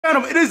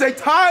It is a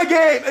tie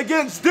game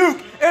against Duke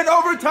in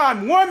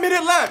overtime. 1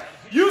 minute left.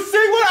 You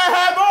see what I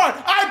have on?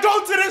 I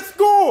go to this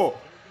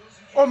school.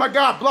 Oh my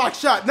God, block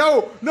shot.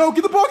 No, no,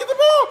 get the ball, get the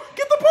ball,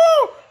 get the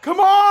ball. Come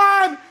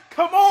on,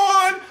 come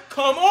on,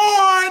 come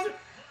on,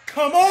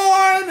 come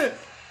on.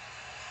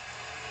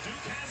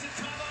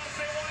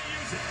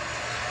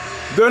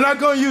 They're not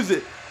going to use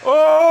it.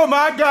 Oh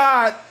my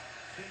God.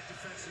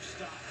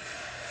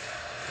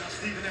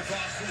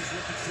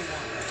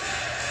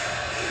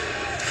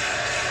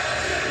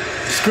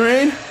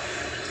 Screen.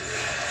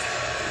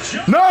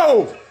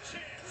 No!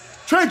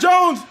 Trey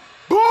Jones!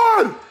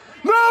 Board!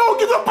 No!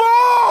 Get the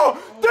ball!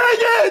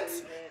 Dang it!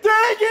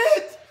 Dang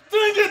it!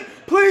 Dang it!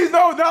 Please,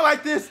 no, not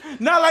like this.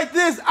 Not like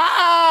this.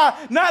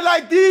 Not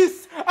like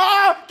this.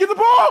 Get the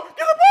ball!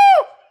 Get the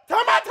ball!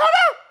 Time out! Time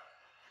out!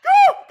 Go!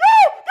 Go!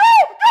 Go!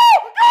 Go!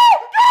 Go!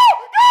 Go!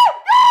 Go!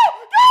 Go!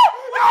 Go!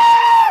 No!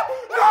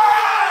 No!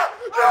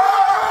 No!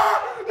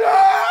 No!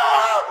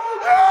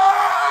 No!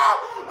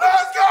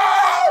 Let's go!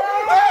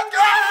 Let's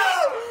go!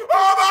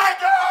 Oh my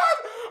God!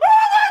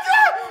 Oh my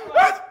God!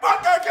 Let's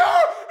fucking go!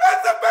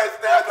 It's the best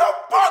stand the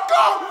fuck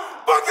up!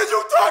 What are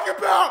you talking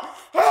about?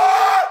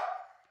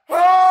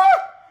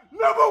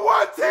 Number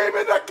 1 team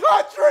in the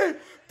country!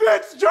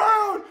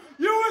 Fitzgerald!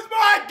 You was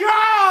my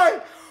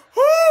guy!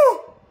 Woo!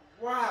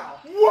 Wow!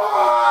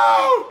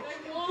 Wow!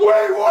 We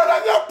won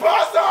at the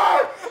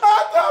buzzer!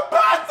 At the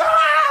buzzer!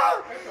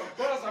 At the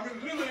buzzer! I mean,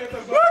 literally at the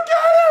buzzer. Look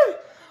at it!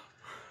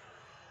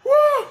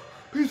 Woo!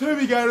 Please tell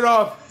me he got it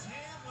off.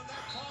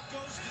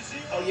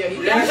 Oh yeah, he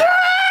got it. Yes!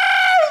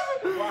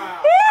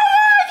 Wow!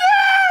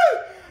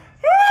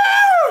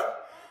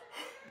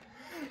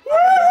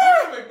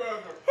 Oh my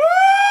God! Woo!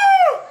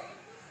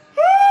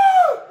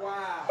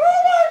 Wow! Oh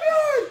my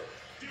God!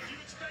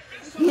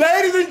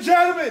 Ladies and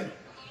gentlemen,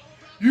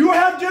 you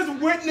have just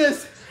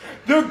witnessed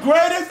the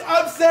greatest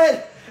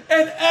upset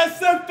in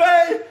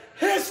SFA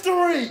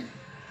history.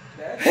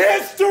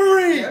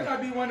 History! That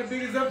might be one of the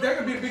biggest upsets. That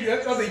could be the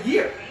biggest upset of the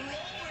year.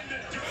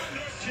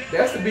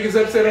 That's the biggest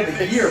upset of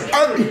the year.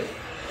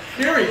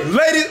 Period.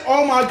 Ladies,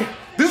 oh my God.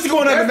 This is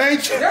going on the main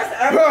channel. That's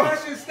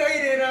Appalachian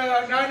State and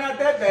not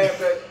that bad,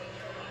 but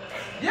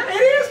yeah, it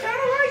is kind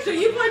of right. So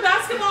you play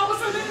basketball with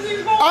something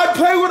before? I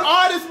played with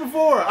artists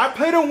before. I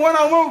played him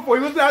one-on-one before.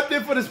 He was out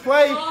there for this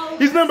play.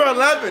 He's number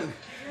 11.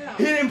 Yeah.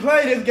 He didn't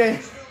play this game.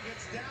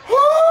 Woo!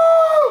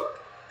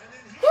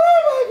 Oh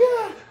my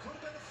God!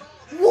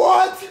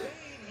 What?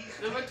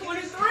 Number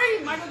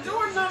 23, Michael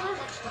Jordan number.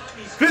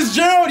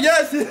 Fitzgerald,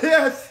 yes,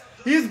 yes.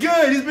 He's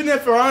good. He's been there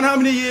for I don't know how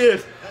many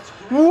years.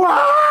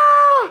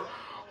 Wow!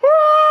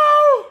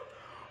 Wow!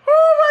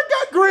 Oh my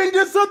God, Green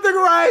did something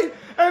right,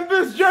 and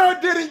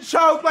Fitzgerald didn't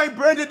choke like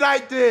Brendan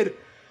Knight did.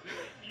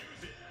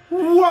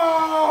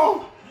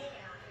 Wow!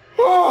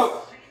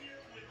 Oh.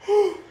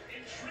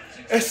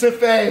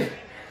 SFA,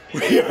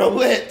 we are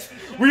lit.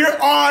 We are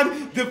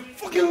on the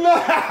fucking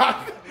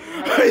map.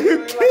 Are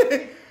you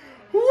kidding?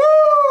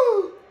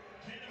 Woo!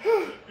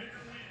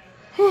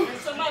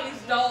 There's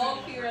somebody's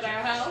dog here at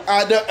our house.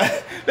 I know.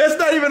 That's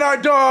not even our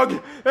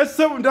dog. That's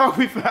some dog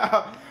we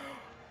found.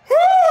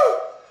 Woo!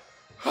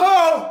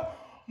 Oh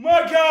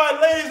my God,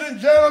 ladies and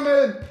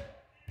gentlemen.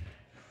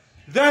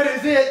 That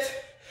is it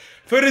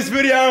for this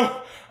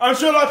video. I'm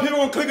sure a lot of people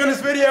will click on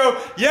this video.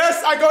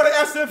 Yes, I go to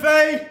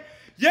SFA.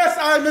 Yes,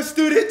 I'm a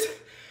student.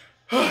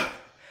 Oh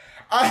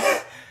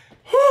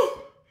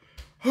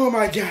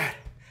my God.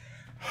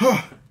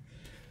 Oh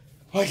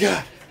my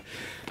God.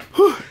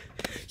 Whew.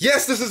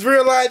 Yes, this is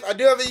real life. I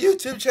do have a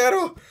YouTube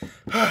channel.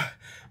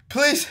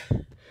 Please,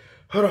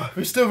 hold on,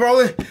 we're still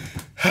rolling.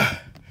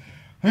 Let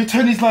me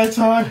turn these lights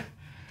on.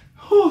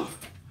 Whew.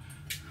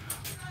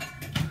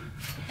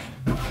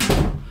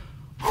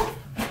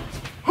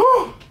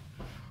 Whew.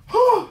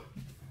 Whew.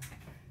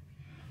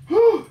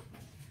 Whew.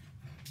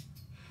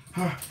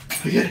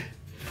 Forget it.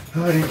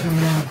 Oh, it ain't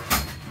coming on.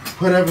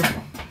 Whatever.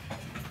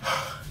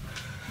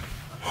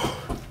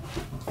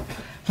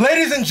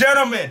 Ladies and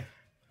gentlemen,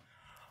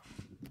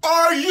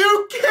 are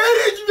you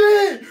kidding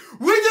me?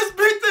 We just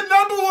beat the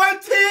number 1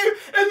 team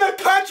in the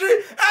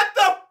country at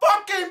the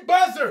fucking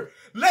buzzer.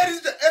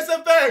 Ladies and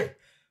SFA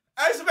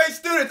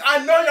students,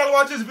 I know y'all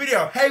watch this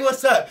video. Hey,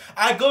 what's up?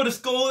 I go to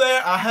school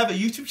there. I have a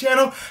YouTube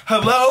channel.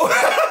 Hello.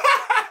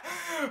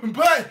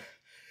 But,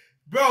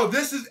 bro,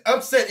 this is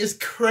upset is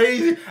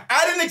crazy.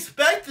 I didn't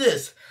expect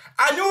this.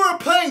 I knew we were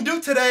playing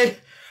Duke today,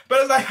 but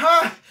I was like,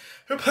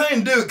 we're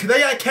playing Duke. They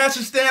got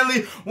Cassius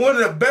Stanley, one of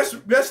the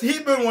best.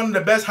 He's been one of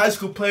the best high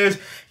school players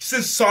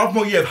since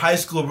sophomore year of high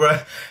school, bro.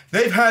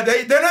 They're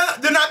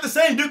not the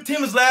same Duke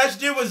team as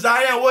last year with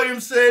Zion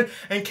Williamson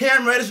and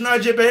Cam Reddish and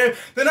RJ Barrett.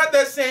 They're not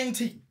that same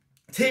team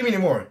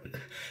anymore.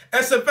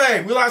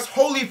 SFA, we lost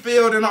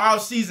Holyfield in the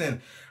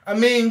offseason. I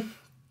mean,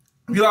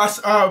 we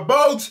lost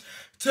Bogues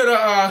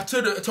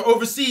to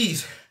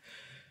overseas.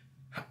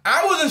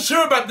 I wasn't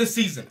sure about this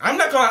season. I'm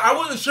not gonna lie, I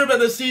wasn't sure about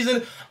this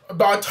season.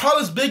 Our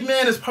tallest big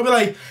man is probably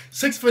like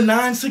 6'9",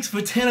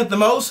 6'10" at the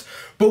most.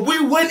 But we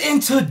went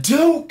into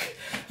Duke.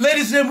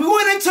 Ladies and gentlemen, we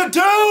went into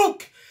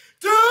Duke!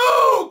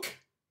 Duke!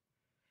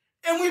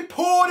 And we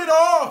pulled it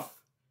off.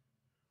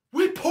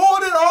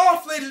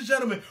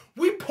 gentlemen,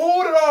 we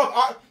pulled it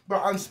off. Bro,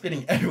 I'm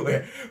spitting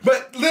everywhere.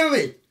 But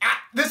literally,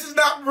 this is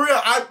not real.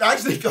 I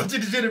actually go to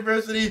this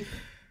university.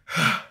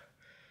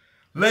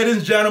 Ladies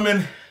and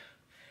gentlemen,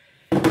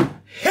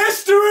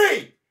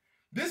 history!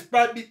 This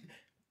might be,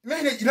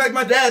 man, like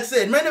my dad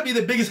said, it might not be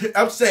the biggest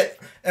upset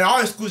in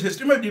our school's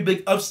history. It might be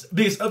the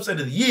biggest upset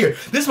of the year.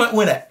 This might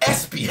win an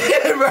ESPY,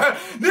 bro.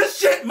 This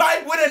shit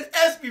might win an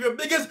ESPY for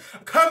biggest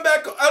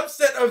comeback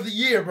upset of the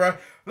year, bro.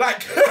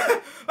 Like,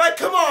 like,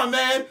 come on,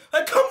 man.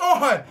 Like, come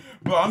on.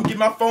 Bro,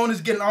 my phone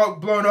is getting all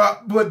blown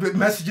up with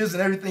messages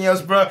and everything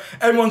else, bro.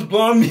 Everyone's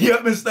blowing me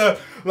up and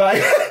stuff.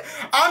 Like,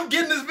 I'm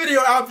getting this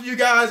video out for you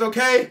guys,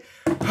 okay?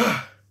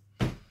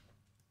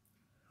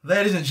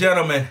 Ladies and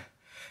gentlemen,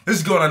 this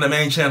is going on the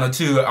main channel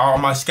too, on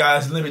my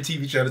Sky's the Limit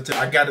TV channel too.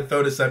 I gotta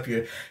throw this up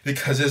here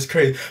because it's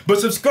crazy. But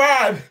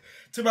subscribe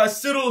to my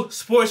Siddle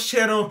Sports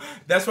channel.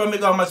 That's where I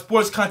make all my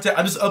sports content.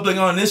 I'm just uploading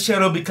on this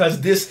channel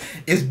because this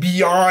is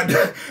beyond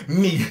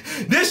me.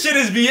 This shit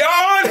is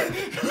beyond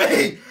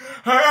me.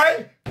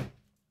 Alright?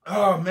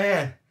 Oh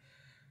man.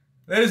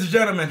 Ladies and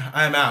gentlemen,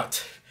 I'm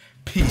out.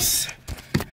 Peace.